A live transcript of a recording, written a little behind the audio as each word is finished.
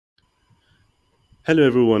Hello,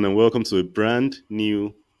 everyone, and welcome to a brand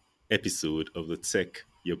new episode of the Tech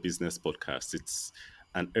Your Business podcast. It's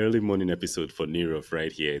an early morning episode for Nirav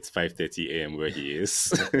right here. It's 5:30 a.m. where he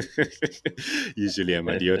is. Usually, I'm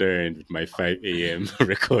at the other end with my 5 a.m.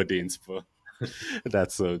 recordings, but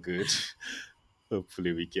that's all good.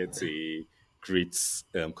 Hopefully, we get a great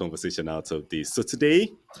conversation out of this. So,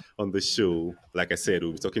 today on the show, like I said,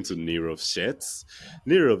 we'll be talking to Nirav Sheth.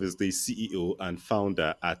 Nirav is the CEO and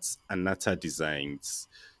founder at Anata Designs.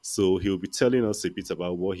 So, he'll be telling us a bit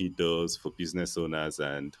about what he does for business owners,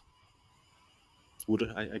 and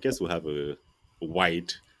I guess we'll have a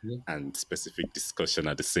wide Yeah. and specific discussion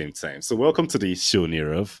at the same time. So, welcome to the show,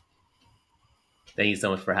 Nirav. Thank you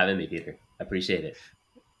so much for having me, Peter. I appreciate it.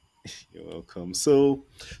 You're welcome. So,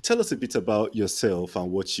 tell us a bit about yourself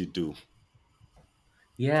and what you do.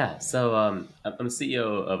 I'm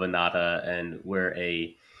CEO of Anata, and we're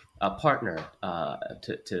a partner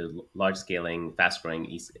to large scaling, fast growing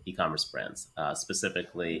e-commerce brands.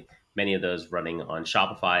 Specifically, many of those running on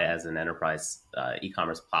Shopify as an enterprise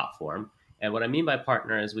e-commerce platform. And what I mean by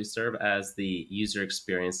partner is we serve as the user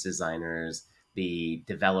experience designers, the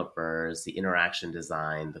developers, the interaction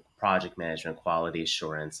design, the project management, quality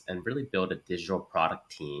assurance, and really build a digital product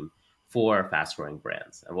team for fast growing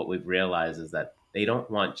brands. And what we've realized is that they don't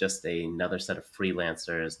want just another set of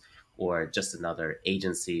freelancers or just another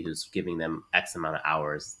agency who's giving them X amount of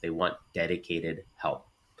hours. They want dedicated help.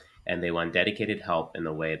 And they want dedicated help in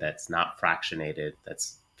a way that's not fractionated,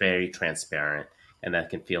 that's very transparent, and that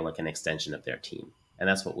can feel like an extension of their team. And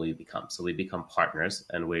that's what we become. So we become partners,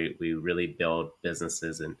 and we really build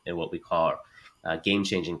businesses in what we call game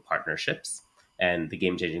changing partnerships. And the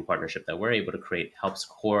game changing partnership that we're able to create helps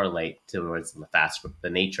correlate towards the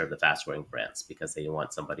nature of the fast growing brands, because they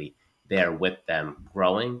want somebody there with them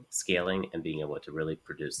growing, scaling, and being able to really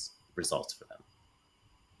produce results for them.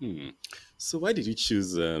 Hmm. So why did you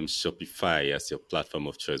choose Shopify as your platform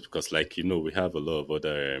of choice? Because, like we have a lot of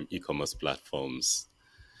other e-commerce platforms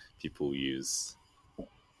people use.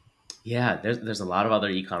 Yeah, there's a lot of other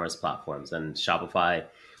e-commerce platforms, and Shopify.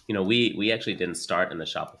 We actually didn't start in the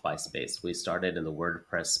Shopify space. We started in the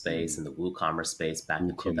WordPress space Hmm. and the WooCommerce space back in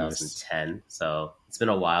WooCommerce. 2010. So it's been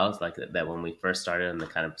a while. It's like that when we first started, and the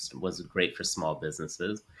kind of was great for small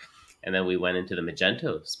businesses. And then we went into the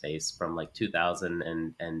Magento space from like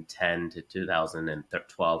 2010 to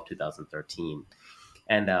 2012, 2013.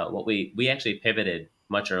 And what we actually pivoted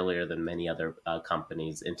much earlier than many other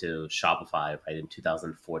companies into Shopify right in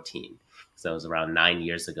 2014. So it was around 9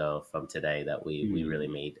 years ago from today that we Hmm. really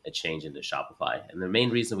made a change into Shopify. And the main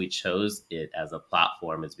reason we chose it as a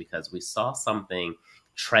platform is because we saw something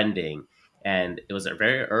trending, and it was a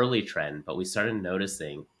very early trend, but we started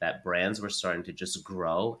noticing that brands were starting to just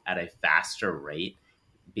grow at a faster rate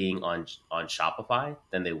being on Shopify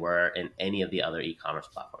than they were in any of the other e-commerce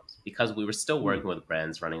platforms, because we were still Hmm. working with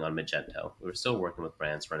brands running on Magento. We were still working with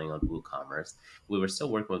brands running on WooCommerce. We were still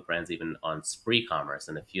working with brands even on Spree Commerce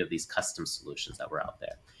and a few of these custom solutions that were out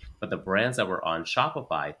there. But the brands that were on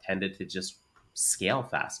Shopify tended to just scale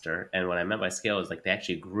faster. And what I meant by scale is like they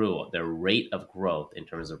actually grew. Their rate of growth in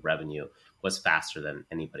terms of revenue was faster than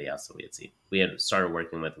anybody else that we had seen. We had started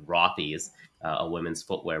working with Rothy's, a women's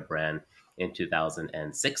footwear brand, in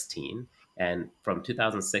 2016. And from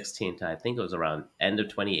 2016 to I think it was around end of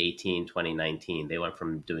 2018, 2019, they went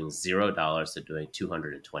from doing $0 to doing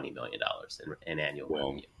 $220 million in annual Wow.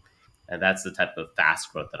 revenue. And that's the type of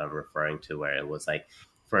fast growth that I'm referring to, where it was like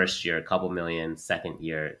first year, a couple million, second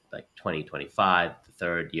year, like 2025, the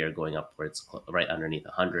third year going upwards, right underneath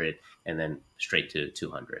 100, and then straight to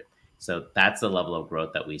 200. So that's the level of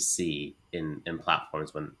growth that we see in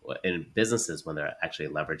platforms in businesses when they're actually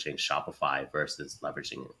leveraging Shopify versus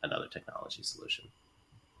leveraging another technology solution.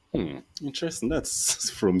 Hmm. Interesting. That's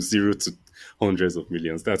from zero to hundreds of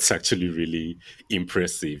millions. That's actually really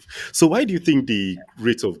impressive. So, why do you think the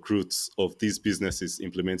rate of growth of these businesses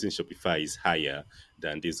implementing Shopify is higher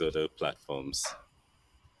than these other platforms?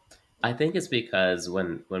 I think it's because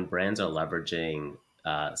when brands are leveraging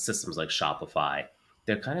systems like Shopify,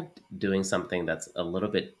 they're kind of doing something that's a little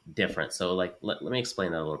bit different. So, like, let me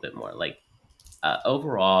explain that a little bit more. Like,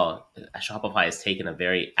 overall, Shopify has taken a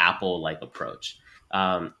very Apple-like approach.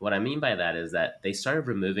 What I mean by that is that they started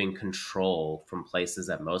removing control from places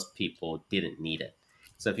that most people didn't need it.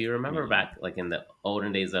 So if you remember Hmm. back, like in the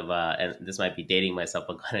olden days of, and this might be dating myself,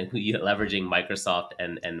 but kind of leveraging Microsoft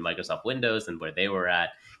and Microsoft Windows and where they were at,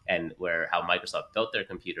 and where how Microsoft built their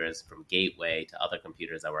computers from Gateway to other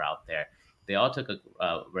computers that were out there. they all took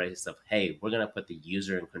a race of, hey, we're going to put the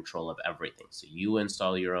user in control of everything. So you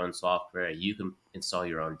install your own software, you can install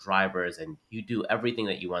your own drivers, and you do everything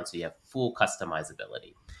that you want. So you have full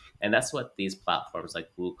customizability. And that's what these platforms like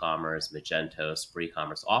WooCommerce, Magento,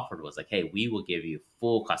 SpreeCommerce offered, was like, hey, we will give you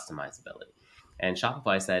full customizability. And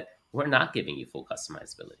Shopify said, we're not giving you full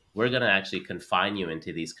customizability. We're going to actually confine you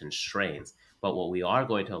into these constraints. But what we are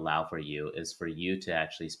going to allow for you is for you to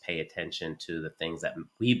actually pay attention to the things that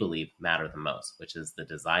we believe matter the most, which is the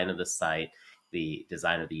design of the site, the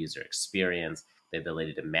design of the user experience, the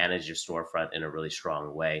ability to manage your storefront in a really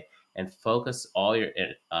strong way, and focus all your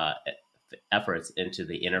efforts into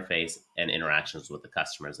the interface and interactions with the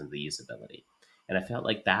customers and the usability. And I felt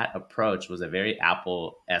like that approach was a very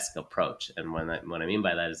Apple-esque approach. And what I mean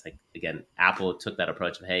by that is, like, again, Apple took that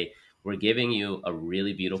approach of, hey, we're giving you a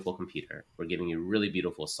really beautiful computer. We're giving you really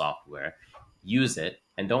beautiful software. Use it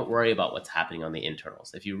and don't worry about what's happening on the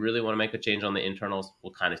internals. If you really want to make a change on the internals,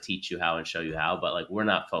 we'll kind of teach you how and show you how, but like, we're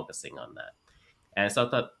not focusing on that. And so I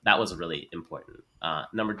thought that was really important.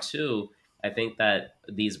 Number two, I think that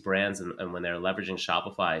these brands, and when they're leveraging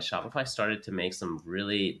Shopify, Shopify started to make some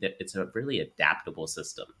really, it's a really adaptable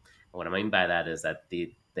system. And what I mean by that is that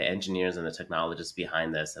the engineers and the technologists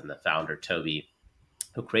behind this, and the founder, Toby,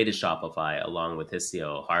 who created Shopify, along with his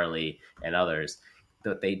CEO, Harley, and others,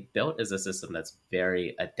 that they built is a system that's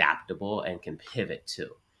very adaptable and can pivot to.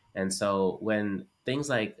 And so when things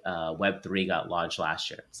like Web3 got launched last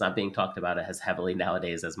year, it's not being talked about as heavily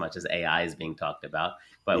nowadays as much as AI is being talked about.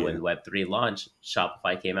 But Yeah. when Web3 launched,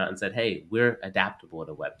 Shopify came out and said, hey, we're adaptable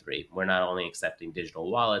to Web3. We're not only accepting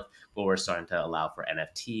digital wallets, but we're starting to allow for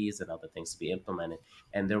NFTs and other things to be implemented.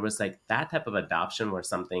 And there was like that type of adoption where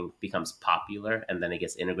something becomes popular and then it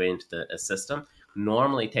gets integrated into the system.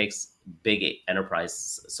 Normally takes big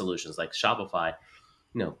enterprise solutions like Shopify,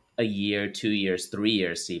 a year, 2 years, 3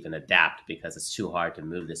 years to even adapt, because it's too hard to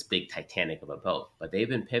move this big Titanic of a boat. But they've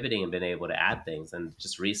been pivoting and been able to add things. And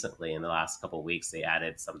just recently, in the last couple of weeks, they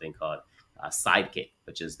added something called Sidekick,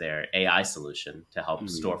 which is their AI solution to help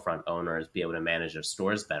Mm. storefront owners be able to manage their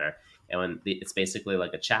stores better. And it's basically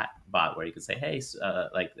like a chat bot where you can say, hey,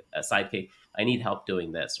 like a Sidekick, I need help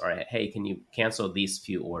doing this. Or, hey, can you cancel these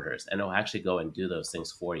few orders? And it'll actually go and do those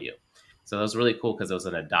things for you. So that was really cool because it was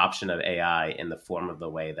an adoption of AI in the form of the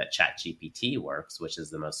way that ChatGPT works, which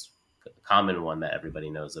is the most common one that everybody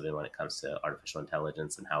knows of when it comes to artificial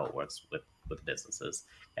intelligence and how it works with businesses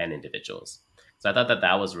and individuals. So I thought that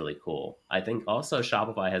that was really cool. I think also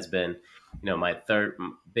Shopify has been, my third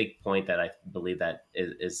big point that I believe that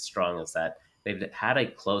is strong is that they've had a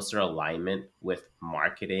closer alignment with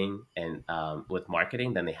marketing and with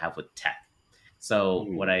marketing than they have with tech. So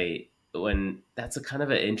Mm. when that's a kind of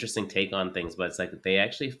an interesting take on things, but it's like they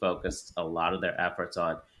actually focused a lot of their efforts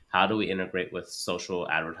on how do we integrate with social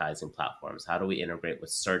advertising platforms? How do we integrate with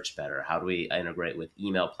search better? How do we integrate with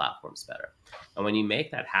email platforms better? And when you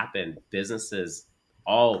make that happen, businesses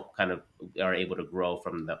all kind of are able to grow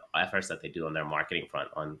from the efforts that they do on their marketing front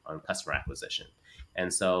on customer acquisition.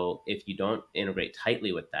 And so if you don't integrate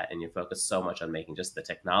tightly with that and you focus so much on making just the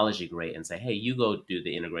technology great and say, hey, you go do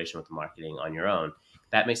the integration with marketing on your own,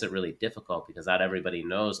 that makes it really difficult because not everybody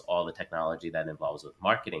knows all the technology that involves with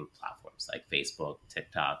marketing platforms like Facebook,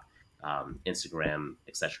 TikTok, Instagram,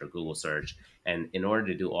 etc., Google search. And in order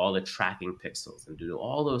to do all the tracking pixels and do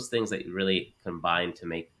all those things that really combine to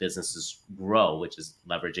make businesses grow, which is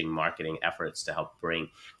leveraging marketing efforts to help bring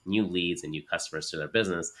new leads and new customers to their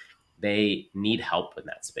business, they need help in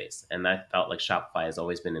that space. And I felt like Shopify has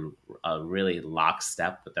always been in a really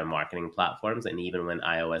lockstep with their marketing platforms. And even when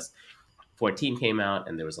iOS 14 came out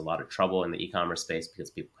and there was a lot of trouble in the e-commerce space because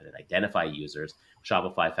people couldn't identify users,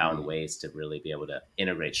 Shopify found Mm. ways to really be able to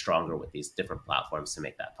integrate stronger with these different platforms to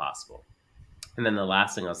make that possible. And then the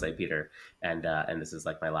last thing I'll say, Peter, and this is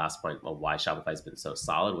like my last point of why Shopify has been so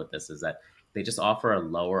solid with this, is that they just offer a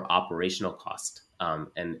lower operational cost.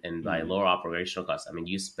 And by Mm. lower operational cost, I mean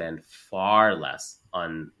you spend far less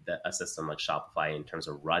on a system like Shopify in terms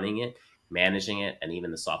of running it, managing it, and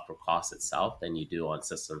even the software cost itself than you do on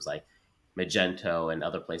systems like Magento and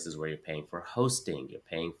other places where you're paying for hosting, you're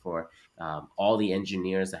paying for all the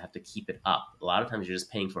engineers that have to keep it up. A lot of times you're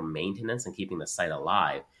just paying for maintenance and keeping the site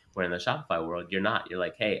alive. Where in the Shopify world, you're not. You're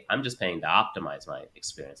like, hey, I'm just paying to optimize my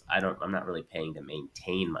experience. I'm not really paying to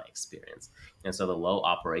maintain my experience. And so the low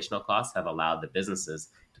operational costs have allowed the businesses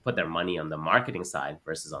to put their money on the marketing side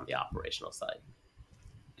versus on the operational side.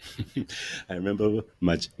 I remember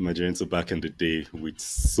Magento back in the day with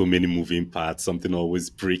so many moving parts, something always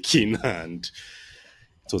breaking, and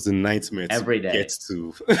It was a nightmare to every get day.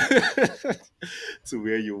 to to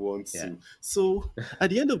where you want Yeah. to. So at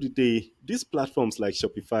the end of the day, these platforms like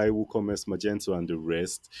Shopify, WooCommerce, Magento, and the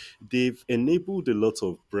rest, they've enabled a lot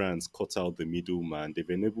of brands cut out the middleman. They've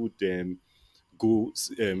enabled them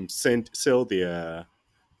sell their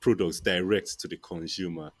products direct to the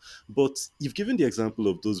consumer. But you've given the example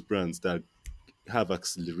of those brands that have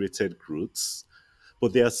accelerated growth,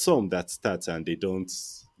 but there are some that start and they don't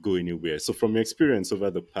go anywhere. So, from your experience over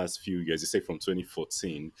the past few years, you say from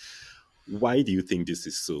 2014, why do you think this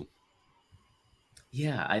is so?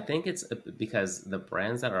 Yeah, I think it's because the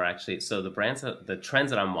brands that are actually so the brands that the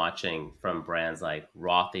trends that I'm watching from brands like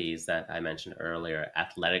Rothy's that I mentioned earlier,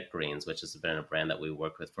 Athletic Greens, which has been a brand that we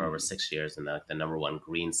worked with for over Mm, 6 years, and the number one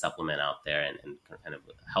green supplement out there, and kind of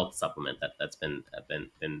health supplement that's been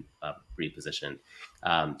repositioned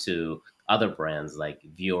to other brands like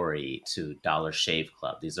Vuori to Dollar Shave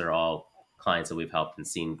Club. These are all clients that we've helped and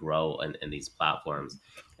seen grow in these platforms.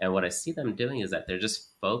 And what I see them doing is that they're just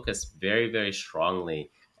focused very, very strongly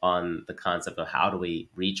on the concept of how do we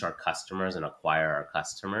reach our customers and acquire our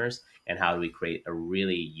customers, and how do we create a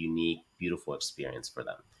really unique, beautiful experience for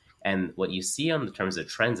them. And what you see on the terms of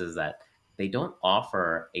trends is that they don't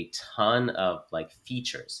offer a ton of like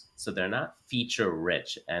features. So they're not feature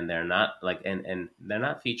rich, and they're not like and they're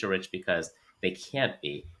not feature rich because they can't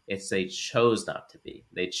be. It's they chose not to be.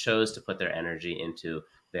 They chose to put their energy into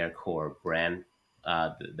their core brand,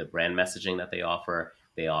 the brand messaging that they offer.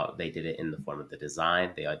 They did it in the form of the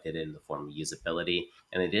design. They did it in the form of usability,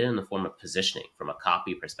 and they did it in the form of positioning from a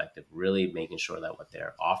copy perspective. Really making sure that what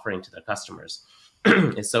they're offering to their customers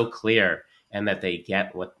is so clear, and that they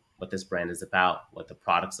get what this brand is about, what the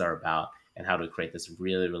products are about, and how to create this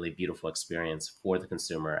really really beautiful experience for the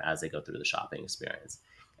consumer as they go through the shopping experience.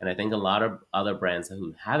 And I think a lot of other brands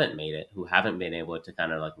who haven't made it, who haven't been able to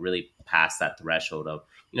kind of like really pass that threshold of,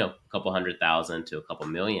 a couple 100,000 to a couple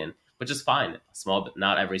million, which is fine.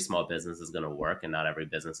 Not every small business is going to work, and not every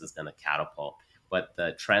business is going to catapult. But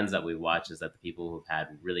the trends that we watch is that the people who've had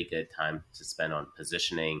really good time to spend on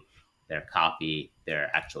positioning, their copy, their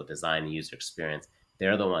actual design and user experience,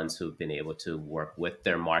 they're the ones who've been able to work with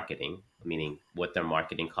their marketing, meaning what their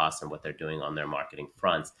marketing costs and what they're doing on their marketing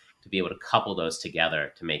fronts, to be able to couple those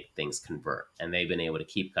together to make things convert. And they've been able to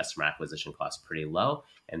keep customer acquisition costs pretty low,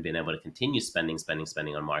 and been able to continue spending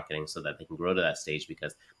on marketing so that they can grow to that stage,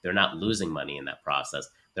 because they're not losing money in that process.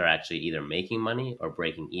 They're actually either making money or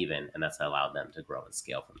breaking even, and that's allowed them to grow and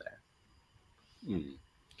scale from there. mm.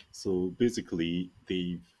 So basically,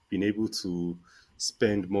 they've been able to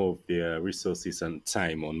spend more of their resources and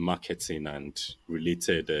time on marketing and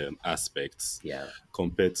related aspects Yeah.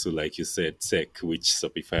 compared to, like you said, tech, which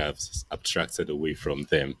Shopify has abstracted away from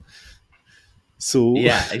them. So,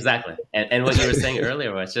 Yeah, exactly. And what you were saying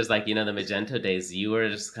earlier was just like, the Magento days, you were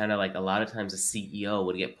just kind of like, a lot of times a CEO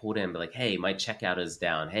would get pulled in and be like, hey, my checkout is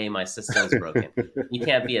down. Hey, my system's broken. You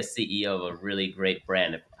can't be a CEO of a really great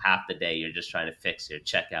brand if half the day you're just trying to fix your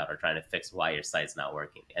checkout or trying to fix why your site's not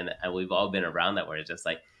working. And we've all been around that, where it's just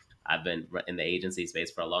like, I've been in the agency space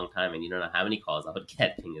for a long time, and you don't know how many calls I would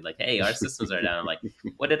get being like, hey, our systems are down. I'm like,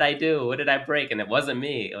 what did I do? What did I break? And it wasn't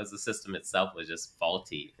me. It was the system itself was just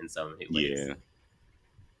faulty in so many ways. yeah.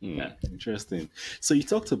 Hmm, Yeah. interesting. So you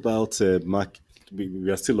talked about we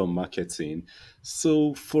are still on marketing.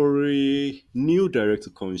 So for a new direct to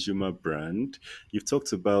consumer brand, you've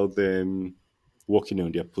talked about them working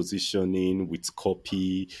on their positioning with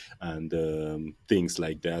copy and things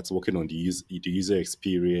like that, working on the user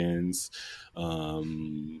experience,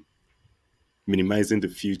 um, minimizing the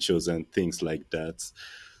features and things like that.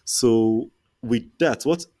 So with that,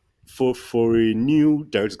 what for a new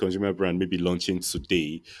direct to consumer brand maybe launching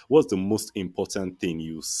today, what's the most important thing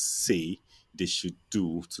you say they should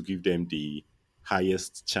do to give them the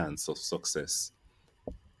highest chance of success?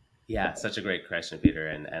 Yeah, such a great question, Peter.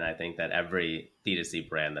 And I think that every D2C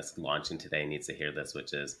brand that's launching today needs to hear this,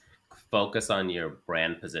 which is focus on your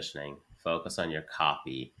brand positioning, focus on your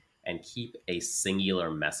copy, and keep a singular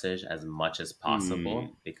message as much as Hmm.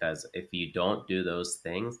 possible. Because if you don't do those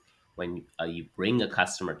things, when you bring a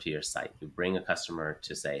customer to your site, you bring a customer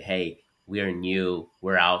to say, hey, we're new,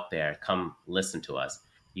 we're out there, come listen to us.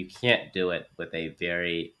 You can't do it with a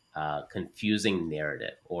very confusing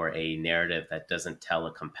narrative, or a narrative that doesn't tell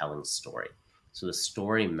a compelling story. So the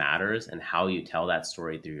story matters, and how you tell that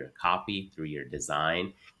story through your copy, through your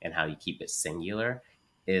design, and how you keep it singular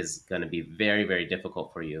is going to be very, very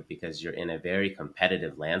difficult for you, because you're in a very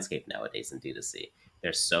competitive landscape nowadays in D2C.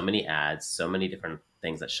 There's so many ads, so many different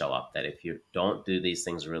things that show up, that if you don't do these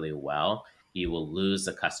things really well, you will lose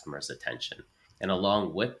the customer's attention. And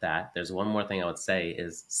along with that, there's one more thing I would say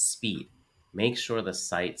is speed. make sure the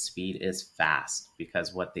site speed is fast,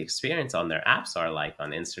 because what the experience on their apps are like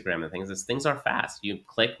on Instagram and things is things are fast. You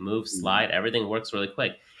click, move, Mm. slide, everything works really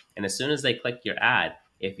quick. And as soon as they click your ad,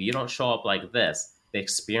 if you don't show up like this, the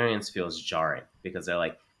experience feels jarring, because they're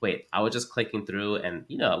like, wait, I was just clicking through, and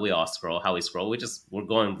we all scroll how we scroll. We're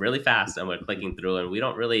going really fast and we're clicking through, and we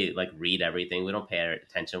don't really like read everything. We don't pay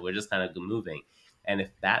attention. We're just kind of moving. And if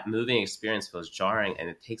that moving experience feels jarring and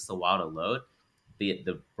it takes a while to load,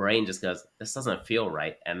 the brain just goes, this doesn't feel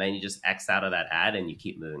right, and then you just X out of that ad and you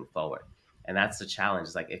keep moving forward. And that's the challenge.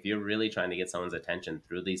 It's like, if you're really trying to get someone's attention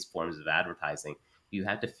through these forms of advertising, you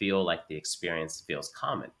have to feel like the experience feels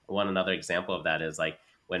common. One another example of that is like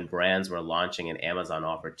when brands were launching and Amazon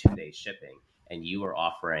offered 2 day shipping, and you were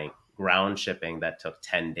offering ground shipping that took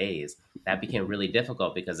 10 days. That became really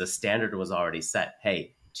difficult because the standard was already set.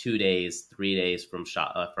 Hey, 2 days, 3 days from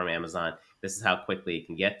Amazon, this is how quickly it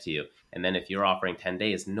can get to you. And then if you're offering 10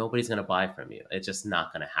 days, nobody's going to buy from you. It's just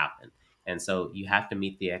not going to happen. And so you have to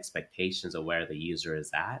meet the expectations of where the user is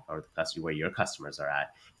at, or the customer, where your customers are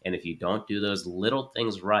at. And if you don't do those little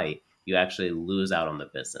things right, you actually lose out on the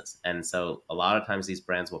business. And so a lot of times these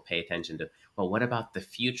brands will pay attention to, well, what about the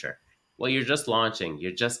future? Well, you're just launching,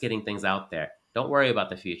 you're just getting things out there. Don't worry about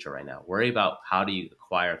the future right now. Worry about how do you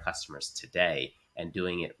acquire customers today, and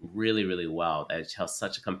doing it really, really well. That it tells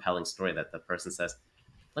such a compelling story that the person says,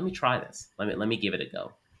 let me try this. Let me give it a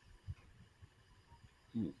go.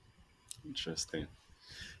 Interesting.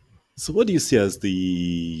 So, what do you see as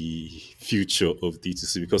the future of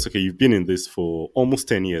D2C? Because, okay, you've been in this for almost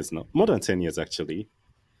 10 years now, more than 10 years, actually.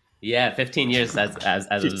 Yeah, 15 years as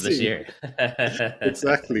of this 15. year.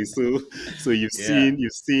 Exactly. So Yeah.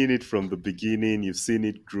 you've seen it from the beginning, you've seen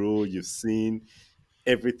it grow, you've seen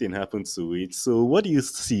everything happen to it. So, what do you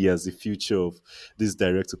see as the future of this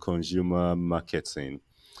direct to consumer marketing?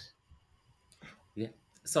 Yeah.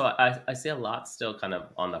 So I see a lot still kind of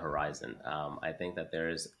on the horizon. I think that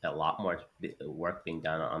there's a lot more work being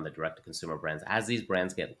done on the direct to consumer brands. As these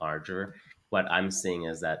brands get larger, what I'm seeing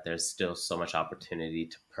is that there's still so much opportunity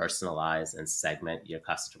to personalize and segment your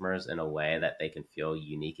customers in a way that they can feel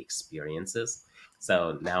unique experiences.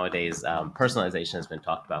 So nowadays, personalization has been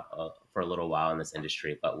talked about for a little while in this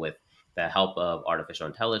industry, but with the help of artificial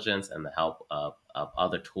intelligence and the help of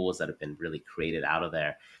other tools that have been really created out of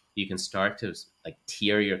there, you can start to like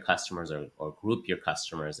tier your customers, or group your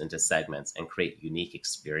customers into segments and create unique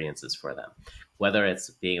experiences for them. Whether it's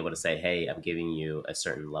being able to say, hey, I'm giving you a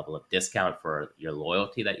certain level of discount for your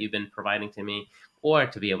loyalty that you've been providing to me, or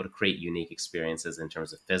to be able to create unique experiences in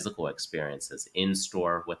terms of physical experiences in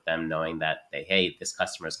store, with them knowing that they, hey, this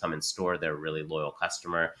customer's come in store, they're a really loyal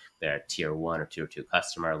customer, they're a tier 1 or tier 2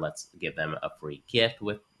 customer, let's give them a free gift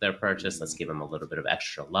with their purchase, let's give them a little bit of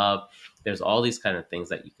extra love. There's all these kind of things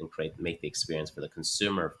that you can create to make the experience for the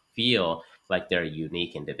consumer feel like they're a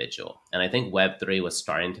unique individual. And I think Web3 was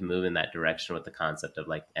starting to move in that direction with the concept of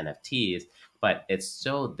like NFTs, but it's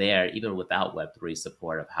still there even without Web3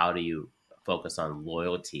 support of how do you focus on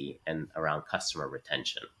loyalty and around customer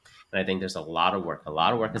retention. And I think there's a lot of work. A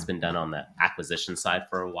lot of work has been done on the acquisition side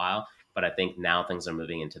for a while, but I think now things are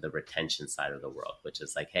moving into the retention side of the world, which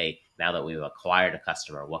is like, hey, now that we've acquired a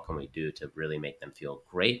customer, what can we do to really make them feel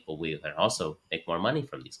great? But we can also make more money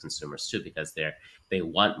from these consumers too, because they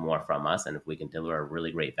want more from us. And if we can deliver a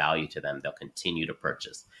really great value to them, they'll continue to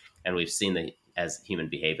purchase. And we've seen that as human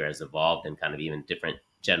behavior has evolved, and kind of even different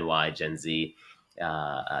Gen Y, Gen Z,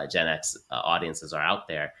 Gen X audiences are out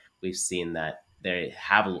there, we've seen that they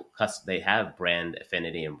have brand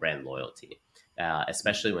affinity and brand loyalty,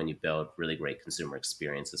 especially when you build really great consumer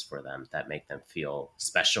experiences for them that make them feel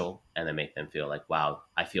special, and that make them feel like, wow,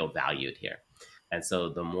 I feel valued here. And so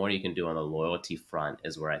the more you can do on the loyalty front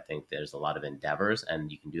is where I think there's a lot of endeavors,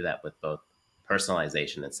 and you can do that with both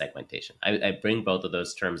personalization and segmentation. I bring both of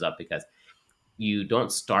those terms up because you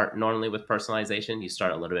don't start normally with personalization. You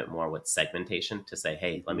start a little bit more with segmentation to say,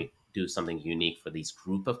 hey, let Mhm. me do something unique for these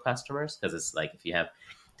group of customers. Because it's like, if you have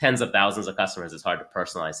tens of thousands of customers, it's hard to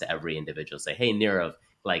personalize to every individual. Say, hey, Nirav,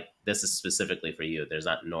 like this is specifically for you. There's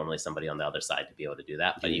not normally somebody on the other side to be able to do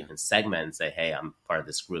that, but you Yeah. can segment and say, hey, I'm part of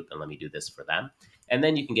this group and let me do this for them. And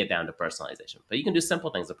then you can get down to personalization. But you can do simple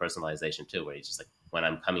things of personalization too, where you just like, when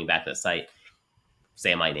I'm coming back to the site,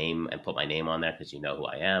 say my name and put my name on there because you know who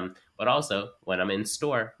I am. But also when I'm in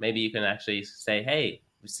store, maybe you can actually say, hey,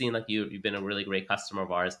 we've seen like you've been a really great customer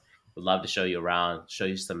of ours. We'd love to show you around, show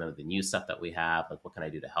you some of the new stuff that we have. Like, what can I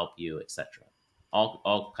do to help you, etc.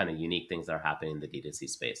 All kind of unique things that are happening in the D2C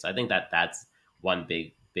space. So I think that that's one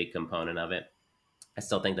big component of it. I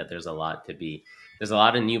still think that there's a lot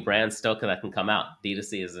of new brands still that can come out.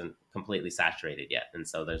 D2C isn't completely saturated yet. And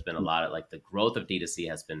so there's been a lot of like the growth of D2C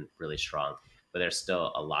has been really strong, but there's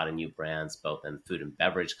still a lot of new brands, both in food and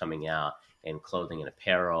beverage coming out, in clothing and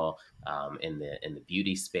apparel, in the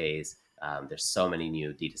beauty space. There's so many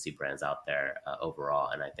new D2C brands out there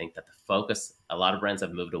overall. And I think that the focus, a lot of brands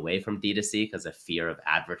have moved away from D2C because of fear of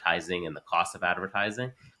advertising and the cost of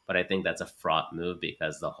advertising. But I think that's a fraught move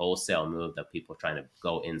because the wholesale move that people are trying to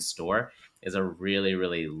go in store is a really,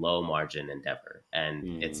 really low margin endeavor.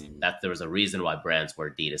 And it's Mm. that there was a reason why brands were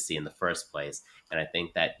D2C in the first place. And I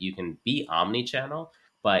think that you can be omni-channel,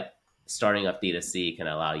 but starting up D2C can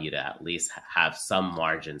allow you to at least have some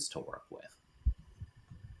margins to work with.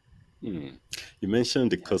 Mm. You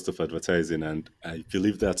mentioned the Yeah. cost of advertising, and I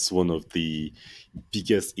believe that's one of the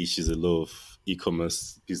biggest issues a lot of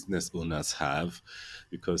e-commerce business owners have,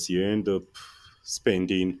 because you end up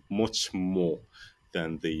spending much more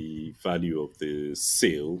than the value of the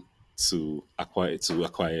sale to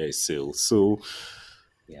acquire a sale. So,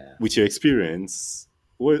 Yeah. with your experience,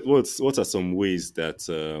 what are some ways that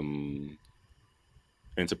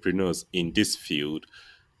entrepreneurs in this field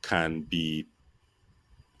can be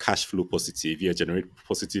cash flow positive, yeah, generate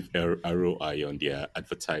positive ROI on their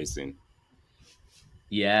advertising?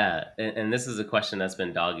 Yeah, and this is a question that's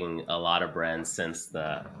been dogging a lot of brands since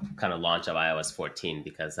the kind of launch of iOS 14,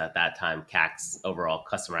 because at that time, CAC's overall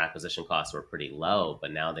customer acquisition costs were pretty low,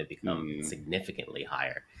 but now they've become Mm. significantly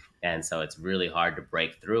higher. And so it's really hard to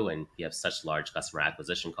break through, and you have such large customer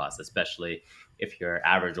acquisition costs, especially if your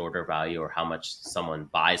average order value or how much someone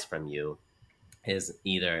buys from you is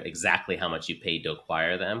either exactly how much you paid to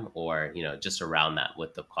acquire them, or just around that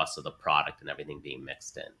with the cost of the product and everything being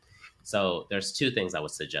mixed in. So there's two things I would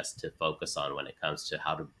suggest to focus on when it comes to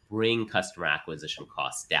how to bring customer acquisition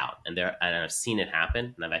costs down. And I've seen it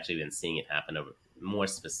happen, and I've actually been seeing it happen over, more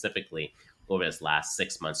specifically, over this last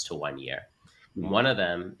 6 months to 1 year. One Mm. of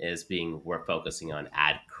them is being we're focusing on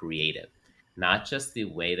ad creative, not just the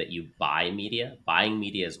way that you buy media. Buying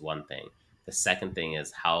media is one thing. The second thing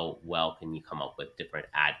is how well can you come up with different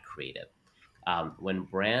ad creative. When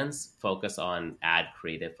brands focus on ad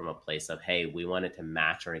creative from a place of, hey, we wanted to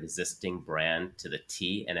match our existing brand to the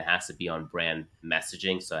T, and it has to be on brand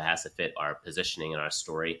messaging, so it has to fit our positioning and our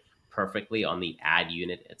story perfectly on the ad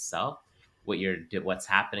unit itself. What's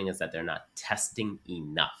happening is that they're not testing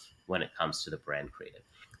enough when it comes to the brand creative.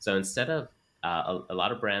 So instead of a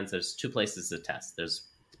lot of brands, there's two places to test. There's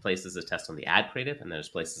places to test on the ad creative, and there's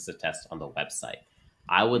places to test on the website.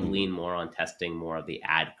 I would Mm. lean more on testing more of the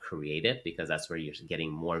ad creative, because that's where you're getting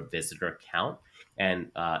more visitor count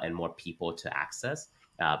and more people to access,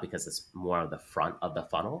 because it's more of the front of the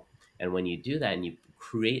funnel. And when you do that and you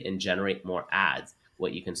create and generate more ads,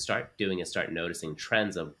 what you can start doing is start noticing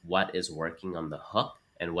trends of what is working on the hook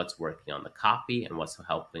and what's working on the copy and what's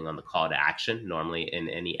helping on the call to action. Normally in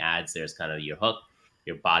any ads, there's kind of your hook,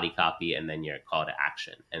 your body copy, and then your call to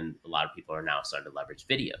action. And a lot of people are now starting to leverage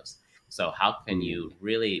videos. So how can Mm. you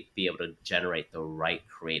really be able to generate the right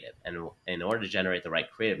creative? And in order to generate the right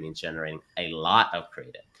creative means generating a lot of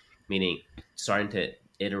creative, meaning starting to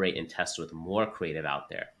iterate and test with more creative out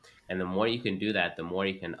there. And the more you can do that, the more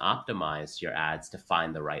you can optimize your ads to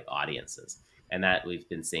find the right audiences. And that we've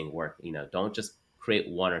been seeing work. Don't just create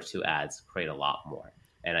one or two ads, create a lot more.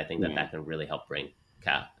 And I think that Mm. that can really help bring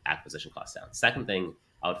acquisition costs down. Second thing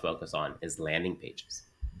I would focus on is landing pages.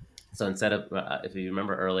 So instead of, if you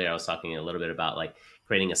remember earlier, I was talking a little bit about like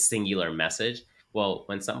creating a singular message. Well,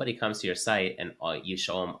 when somebody comes to your site and you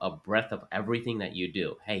show them a breadth of everything that you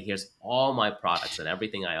do, hey, here's all my products and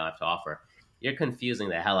everything I have to offer, you're confusing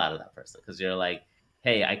the hell out of that person, because you're like,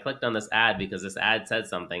 hey, I clicked on this ad because this ad said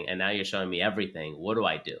something, and now you're showing me everything. What do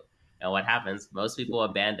I do? And what happens? Most people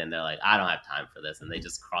abandon. They're like, I don't have time for this, and they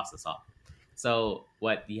just cross us off. So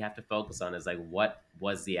what you have to focus on is like, what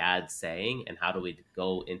was the ad saying, and how do we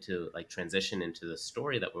go into like transition into the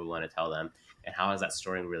story that we want to tell them, and how is that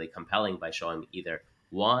story really compelling by showing either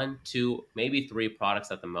one, two, maybe three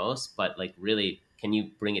products at the most, but like really, can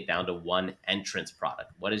you bring it down to one entrance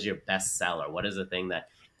product? What is your best seller? What is the thing that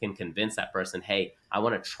can convince that person, hey, I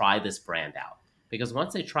want to try this brand out? Because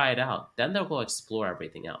once they try it out, then they'll go explore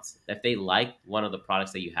everything else. If they like one of the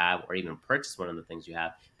products that you have, or even purchase one of the things you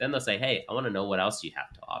have, then they'll say, hey, I want to know what else you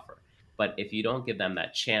have to offer. But if you don't give them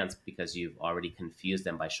that chance because you've already confused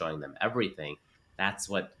them by showing them everything, that's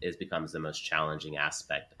what becomes the most challenging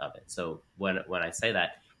aspect of it. So when I say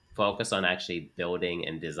that, focus on actually building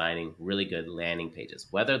and designing really good landing pages.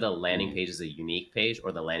 Whether the landing Mm. page is a unique page,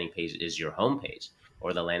 or the landing page is your home page,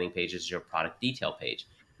 or the landing page is your product detail page,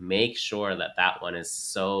 make sure that that one is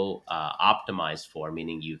so optimized for,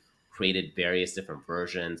 meaning you've created various different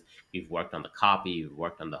versions. You've worked on the copy, you've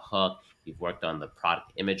worked on the hook, you've worked on the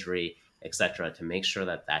product imagery, etc., to make sure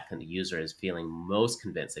that the user is feeling most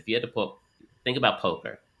convinced. If you had to put, think about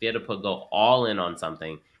poker. If you had to go all in on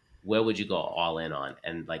something, where would you go all in on?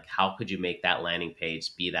 And like, how could you make that landing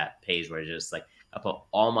page be that page where you're just like, I put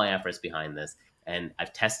all my efforts behind this, and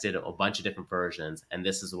I've tested a bunch of different versions, and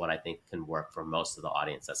this is what I think can work for most of the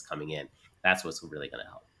audience that's coming in. That's what's really going to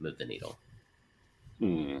help move the needle.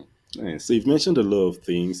 Hmm. Nice. So you've mentioned a lot of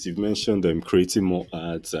things. You've mentioned creating more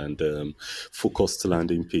ads and focused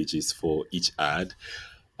landing pages for each ad,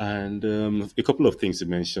 and a couple of things you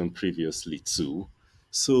mentioned previously too.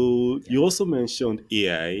 So Yeah. you also mentioned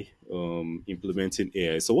AI, implementing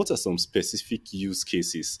AI. So what are some specific use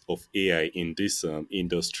cases of AI in this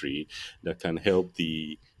industry that can help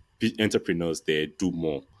the entrepreneurs there do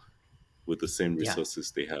more with the same Yeah.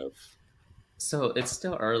 resources they have? So it's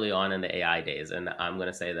still early on in the AI days, and I'm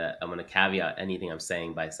going to say that I'm going to caveat anything I'm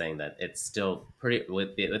saying by saying that it's still pretty,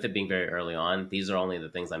 with it being very early on. These are only the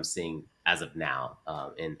things I'm seeing as of now,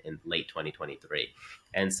 in late 2023,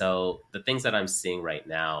 and so the things that I'm seeing right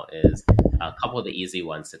now is a couple of the easy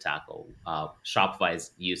ones to tackle.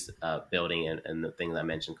 Shopify's use building, and the thing that I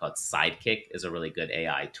mentioned called Sidekick is a really good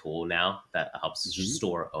AI tool now that helps Hmm.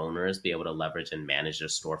 store owners be able to leverage and manage their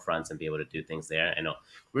storefronts and be able to do things there. And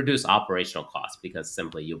reduce operational costs because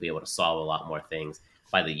simply you'll be able to solve a lot more things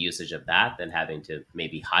by the usage of that than having to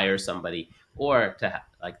maybe hire somebody or to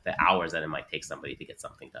like the hours that it might take somebody to get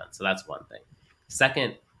something done. So that's one thing.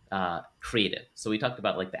 Second, creative. So we talked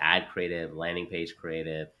about like the ad creative, landing page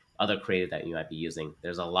creative, other creative that you might be using.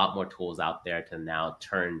 There's a lot more tools out there to now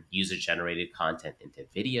turn user generated content into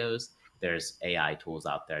videos. There's AI tools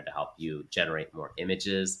out there to help you generate more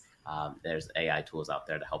images. There's AI tools out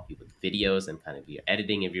there to help you with videos and kind of your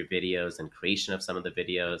editing of your videos and creation of some of the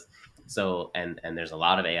videos. So, and there's a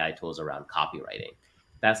lot of AI tools around copywriting.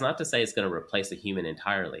 That's not to say it's going to replace a human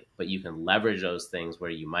entirely, but you can leverage those things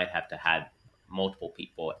where you might have to have multiple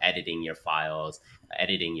people editing your files,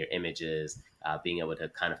 editing your images, being able to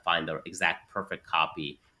kind of find the exact perfect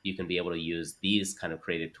copy. You can be able to use these kind of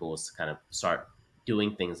creative tools to kind of start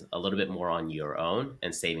doing things a little bit more on your own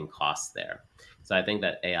and saving costs there. So I think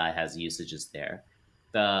that AI has usages there.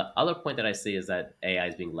 The other point that I see is that AI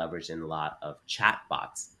is being leveraged in a lot of chat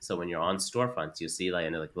bots. So when you're on storefronts, you see like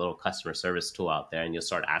a little customer service tool out there, and you'll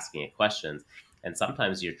start asking it questions. And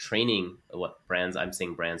sometimes you're training what brands I'm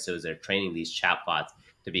seeing brands do is they're training these chat bots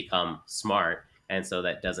to become smart, and so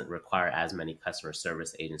that doesn't require as many customer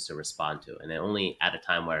service agents to respond to. And then only at a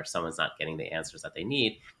time where someone's not getting the answers that they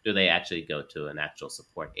need do they actually go to an actual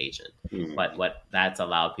support agent. But what that's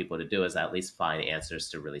allowed people to do is at least find answers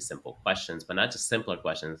to really simple questions, but not just simpler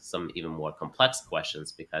questions, some even more complex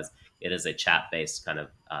questions, because it is a chat based kind of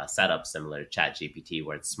setup similar to Chat GPT,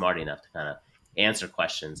 where it's smart enough to kind of answer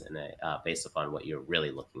questions based upon what you're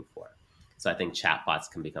really looking for. So I think chatbots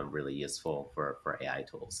can become really useful for AI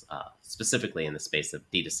tools, specifically in the space of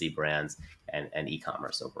D2C brands and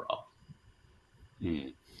e-commerce overall.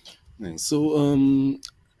 And so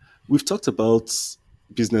we've talked about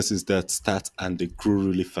businesses that start and they grow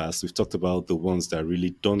really fast. We've talked about the ones that really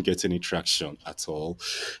don't get any traction at all.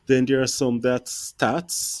 Then there are some that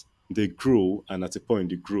starts, they grow, and at a point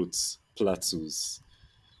the growth plateaus.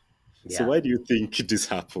 So Yeah. why do you think this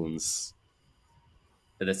happens?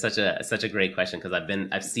 But it's such a great question because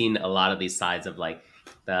I've seen a lot of these sides of like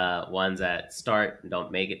the ones that start and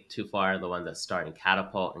don't make it too far, the ones that start and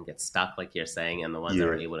catapult and get stuck, like you're saying, and the ones that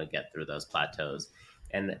are Yeah. able to get through those plateaus.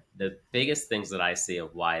 And the biggest things that I see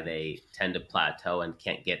of why they tend to plateau and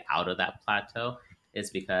can't get out of that plateau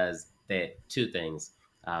is because they two things.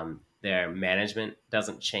 Their management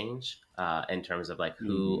doesn't change in terms of like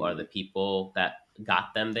who are the Mm, people that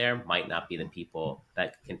got them there might not be the people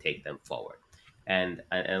that can take them forward. And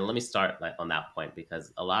let me start like on that point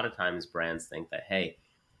because a lot of times brands think that, hey,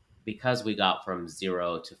 because we got from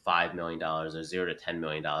 $0 to $5 million or $0 to $10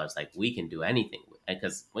 million, like we can do anything. And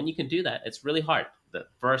because when you can do that, it's really hard. The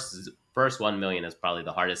first 1 million is probably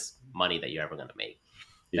the hardest money that you're ever going to make.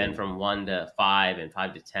 Then yeah. from 1 to 5 and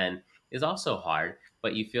 5 to 10 is also hard,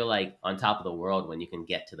 but you feel like on top of the world when you can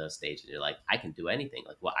get to those stages. You're like, I can do anything.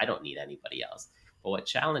 Like, well, I don't need anybody else. But what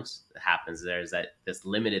challenge happens there is that this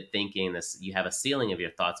limited thinking, this you have a ceiling of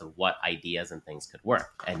your thoughts of what ideas and things could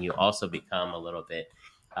work, and you also become a little bit,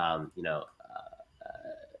 um, you know,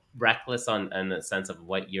 reckless on in the sense of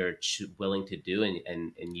what you're willing to do,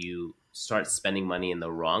 and you start spending money in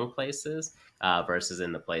the wrong places versus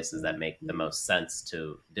in the places that make the most sense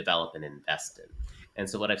to develop and invest in. And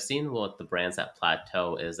so what I've seen with the brands that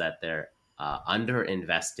plateau is that they're under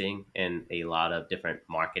investing in a lot of different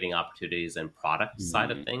marketing opportunities and product side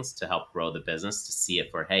of Mm, things to help grow the business, to see it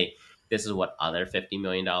for, hey, this is what other $50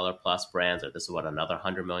 million plus brands, or this is what another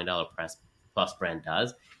 $100 million plus brand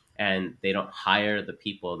does. And they don't hire the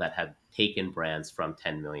people that have taken brands from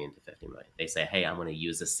 10 million to 50 million. They say, hey, I'm going to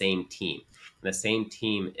use the same team. And the same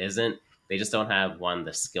team isn't, they just don't have one,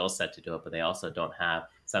 the skill set to do it, but they also don't have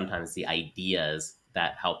sometimes the ideas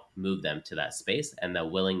that help move them to that space and the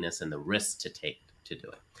willingness and the risk to take to do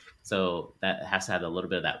it. So that has to have a little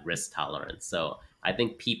bit of that risk tolerance. So I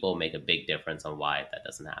think people make a big difference on why that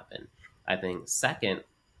doesn't happen. I think second,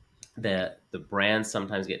 the brands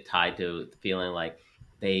sometimes get tied to feeling like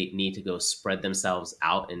they need to go spread themselves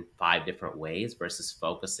out in five different ways versus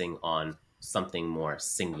focusing on something more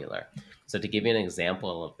singular. So to give you an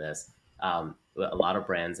example of this, a lot of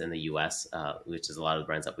brands in the US, which is a lot of the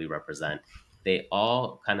brands that we represent, they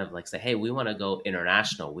all kind of like say, hey, we want to go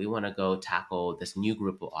international. We want to go tackle this new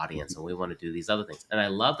group of audience and we want to do these other things. And I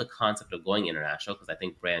love the concept of going international because I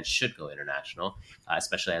think brands should go international,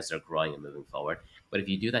 especially as they're growing and moving forward. But if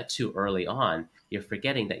you do that too early on, you're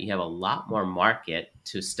forgetting that you have a lot more market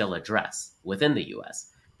to still address within the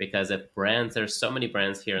US. Because if brands, there's so many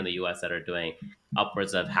brands here in the US that are doing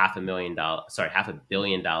upwards of $500 million to $1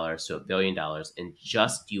 billion in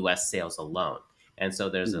just US sales alone. And so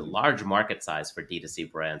there's a mm, large market size for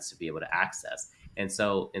D2C brands to be able to access. And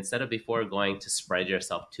so instead of before going to spread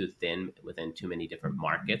yourself too thin within too many different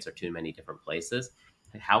markets or too many different places,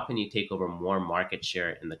 how can you take over more market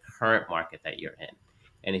share in the current market that you're in?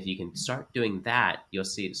 And if you can start doing that, you'll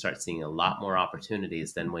start seeing a lot more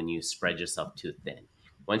opportunities than when you spread yourself too thin.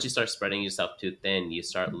 Once you start spreading yourself too thin, you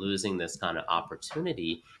start losing this kind of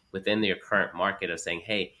opportunity within your current market of saying,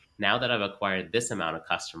 hey, now that I've acquired this amount of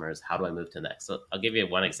customers, how do I move to the next? So I'll give you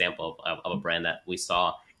one example of a brand that we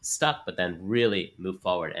saw stuck, but then really move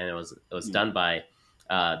forward. And it was mm. done by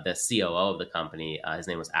the COO of the company. His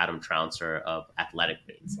name was Adam Trouncer of Athletic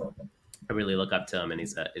Greens. I really look up to him, and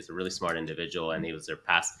he's a really smart individual, and he was their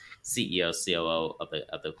past CEO, COO of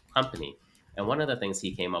the company. And one of the things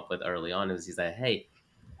he came up with early on is he said, "Hey,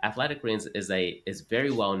 Athletic Greens is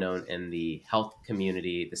very well known in the health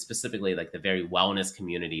community, specifically like the very wellness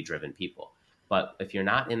community driven people. But if you're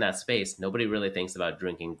not in that space, nobody really thinks about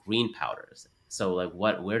drinking green powders. So like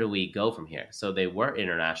where do we go from here? So they were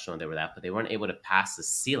international, they were that, but they weren't able to pass the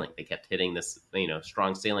ceiling. They kept hitting this,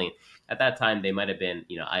 strong ceiling. At that time, they might have been,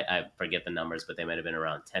 I forget the numbers, but they might have been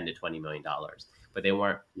around $10 to $20 million. But they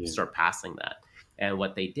weren't Yeah. surpassing that. And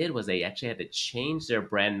what they did was they actually had to change their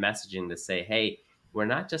brand messaging to say, hey, we're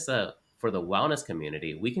not just for the wellness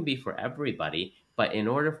community. We can be for everybody, but in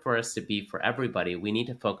order for us to be for everybody, we need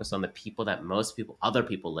to focus on the people that other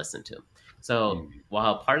people listen to. So Mm,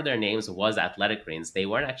 while part of their names was Athletic Greens, they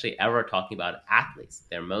weren't actually ever talking about athletes.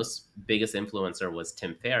 Their most biggest influencer was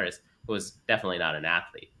Tim Ferriss, who was definitely not an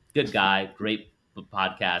athlete. Good guy, great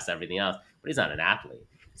podcast, everything else, but he's not an athlete.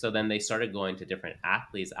 So then they started going to different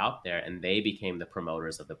athletes out there and they became the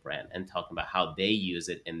promoters of the brand and talking about how they use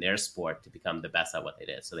it in their sport to become the best at what they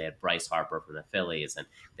did. So they had Bryce Harper from the Phillies and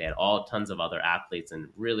they had all tons of other athletes and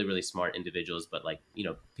really, really smart individuals, but like,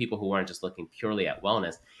 people who weren't just looking purely at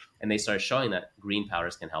wellness. And they started showing that green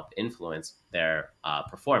powders can help influence their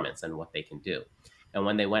performance and what they can do. And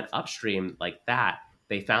when they went upstream like that,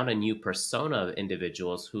 they found a new persona of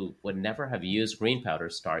individuals who would never have used green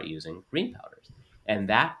powders start using green powders. And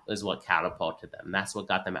that is what catapulted them. That's what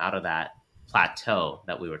got them out of that plateau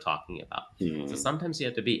that we were talking about. So mm, sometimes you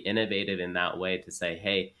have to be innovative in that way to say,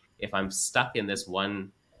 hey, if I'm stuck in this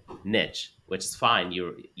one niche, which is fine,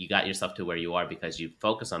 you got yourself to where you are because you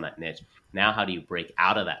focus on that niche. Now, how do you break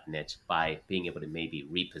out of that niche by being able to maybe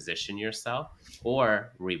reposition yourself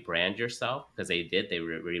or rebrand yourself? Because they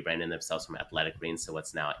rebranded themselves from Athletic Greens to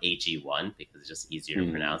what's now AG1 because it's just easier to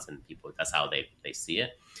mm, pronounce and people that's how they see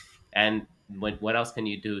it. And what else can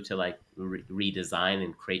you do to like redesign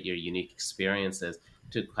and create your unique experiences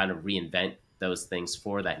to kind of reinvent those things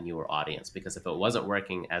for that newer audience? Because if it wasn't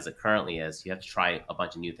working as it currently is, you have to try a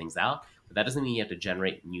bunch of new things out, but that doesn't mean you have to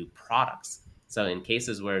generate new products. So in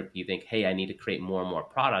cases where you think, hey, I need to create more and more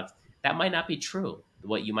products, that might not be true.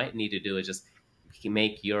 What you might need to do is just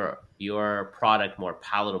make your product more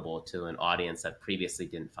palatable to an audience that previously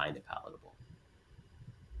didn't find it palatable.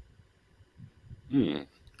 mm.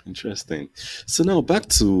 Interesting. So now back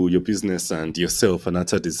to your business and yourself,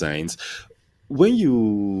 Anata Designs. When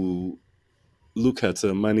you look at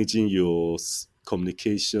managing your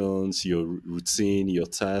communications, your routine, your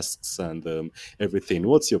tasks, and everything,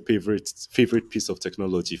 what's your favorite piece of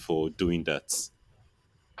technology for doing that?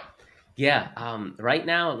 Yeah, right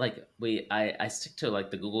now, like I stick to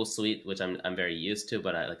like the Google Suite, which I'm very used to,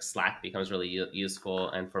 but like Slack becomes really useful.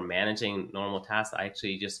 And for managing normal tasks, I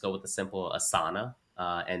actually just go with the simple Asana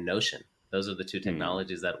and Notion. Those are the two Hmm.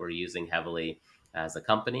 technologies that we're using heavily as a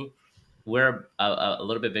company. We're a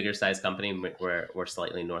little bit bigger size company. We're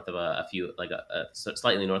slightly north of a few, like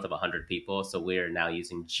slightly north of 100 people. So we're now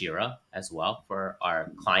using Jira as well for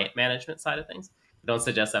our client management side of things. I don't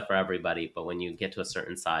suggest that for everybody, but when you get to a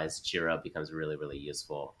certain size, Jira becomes really, really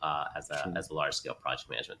useful Okay. as a large scale project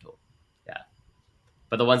management tool. Yeah.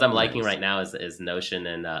 But the ones I'm liking Nice. right now is Notion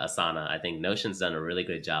and Asana. I think Notion's done a really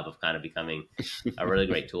good job of kind of becoming a really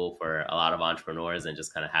great tool for a lot of entrepreneurs and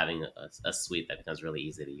just kind of having a suite that becomes really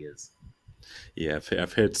easy to use. Yeah,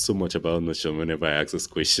 I've heard so much about Notion whenever I ask this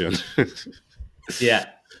question. Yeah.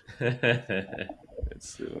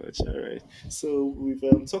 It's so much. All right. So we've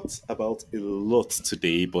talked about a lot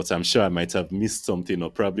today, but I'm sure I might have missed something, or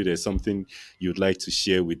probably there's something you'd like to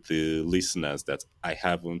share with the listeners that I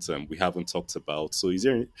haven't, we haven't talked about. So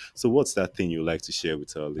so what's that thing you'd like to share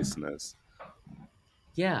with our listeners?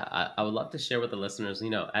 Yeah, I would love to share with the listeners,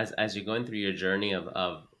 as you're going through your journey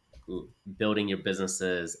of building your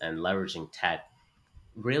businesses and leveraging tech,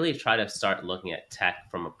 really try to start looking at tech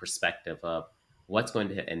from a perspective of what's going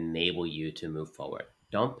to enable you to move forward.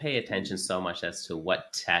 Don't pay attention so much as to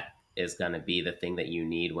what tech is going to be the thing that you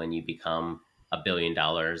need when you become $1 billion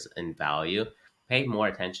in value. Pay more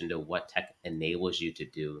attention to what tech enables you to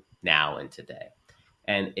do now and today.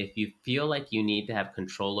 And if you feel like you need to have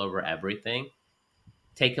control over everything,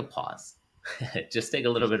 take a pause. Just take a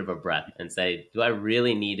little bit of a breath and say, do I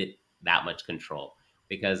really need it that much control?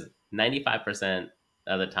 Because 95%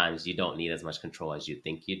 of the times you don't need as much control as you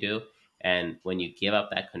think you do. And when you give up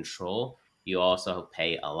that control, you also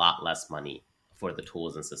pay a lot less money for the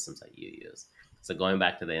tools and systems that you use. So going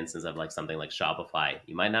back to the instance of like something like Shopify,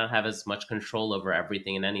 you might not have as much control over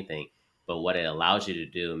everything and anything, but what it allows you to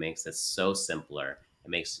do makes it so simpler. It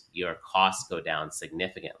makes your costs go down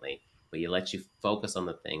significantly, but you let you focus on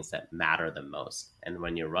the things that matter the most. And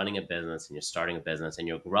when you're running a business and you're starting a business and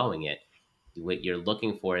you're growing it, what you're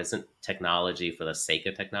looking for isn't technology for the sake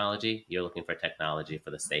of technology. You're looking for technology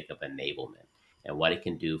for the sake of enablement and what it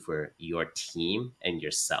can do for your team and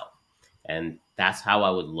yourself. And that's how I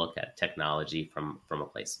would look at technology from a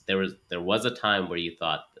place. There was a time where you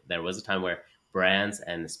thought there was a time where brands,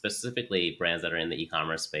 and specifically brands that are in the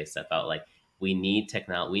e-commerce space, that felt like we need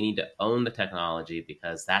to own the technology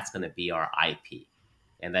because that's going to be our IP.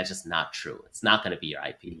 And that's just not true. It's not going to be your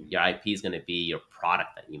IP. Your IP is going to be your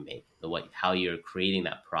product that you make, how you're creating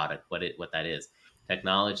that product, what that is.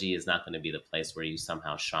 Technology is not going to be the place where you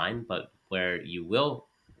somehow shine, but where you will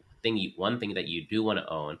one thing that you do want to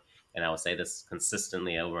own, and I will say this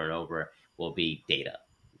consistently over and over, will be data.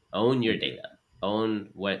 Own your Yeah. data. Own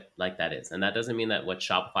what like that is. And that doesn't mean that what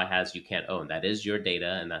Shopify has you can't own. That is your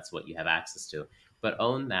data and that's what you have access to. But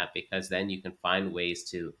own that, because then you can find ways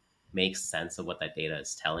to make sense of what that data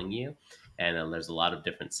is telling you. And there's a lot of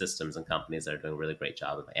different systems and companies that are doing a really great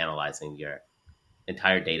job of analyzing your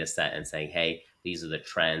entire data set and saying, hey, these are the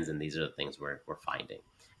trends and these are the things we're finding.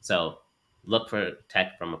 So look for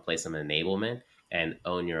tech from a place of enablement and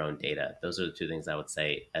own your own data. Those are the two things I would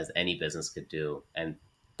say as any business could do. And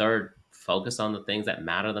third, focus on the things that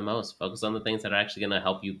matter the most. Focus on the things that are actually going to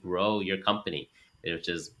help you grow your company, which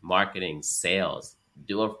is marketing, sales.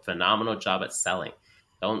 Do a phenomenal job at selling.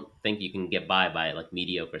 Don't think you can get by like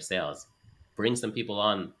mediocre sales. Bring some people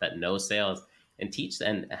on that know sales and teach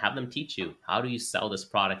and have them teach you how do you sell this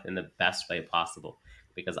product in the best way possible.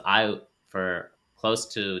 Because I, for close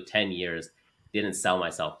to 10 years, didn't sell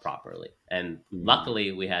myself properly. And Mm.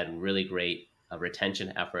 luckily, we had really great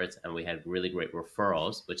retention efforts and we had really great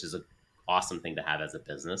referrals, which is an awesome thing to have as a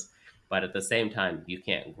business. But at the same time, you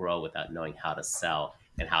can't grow without knowing how to sell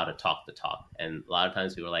and how to talk the talk. And a lot of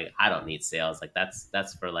times people are like, I don't need sales. Like that's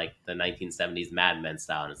for like the 1970s Mad Men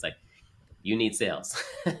style. And it's like, you need sales.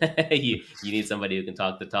 You need somebody who can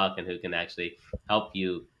talk the talk and who can actually help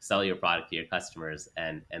you sell your product to your customers.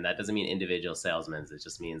 And that doesn't mean individual salesmen. It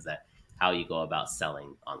just means that how you go about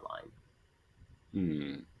selling online.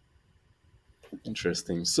 Hmm.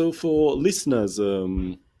 Interesting. So, for listeners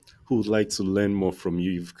who would like to learn more from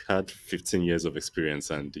you, you've had 15 years of experience,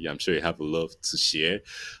 and yeah, I'm sure you have a lot to share.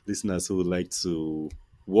 Listeners who would like to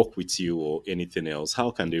work with you or anything else, how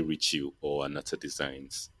can they reach you or Anata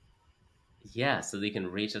Designs? Yeah, so they can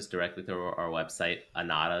reach us directly through our website,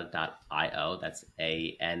 anata.io. That's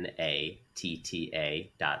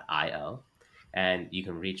ANATTA.io. And you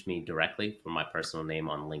can reach me directly from my personal name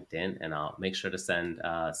on LinkedIn, and I'll make sure to send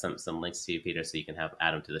some links to you, Peter, so you can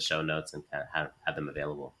add them to the show notes and kind of have them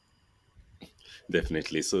available.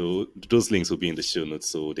 Definitely. So those links will be in the show notes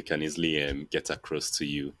so they can easily get across to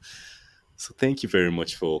you. So thank you very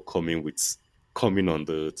much for coming on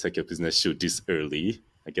the Tech Your Business show this early.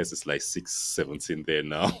 I guess it's like 6:17 there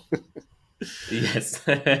now. Yes.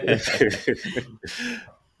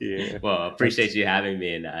 Yeah. Well, And appreciate you having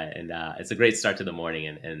me, and it's a great start to the morning,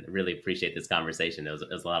 and really appreciate this conversation. It was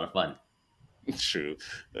a lot of fun. true.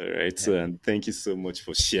 All right. So, and thank you so much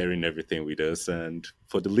for sharing everything with us. And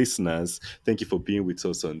for the listeners, thank you for being with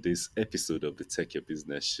us on this episode of the Tech Your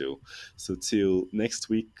Business Show. So, till next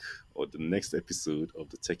week or the next episode of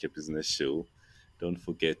the Tech Your Business Show, don't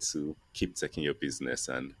forget to keep taking your business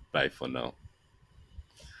and bye for now.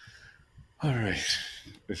 All right.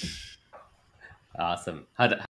 Awesome. How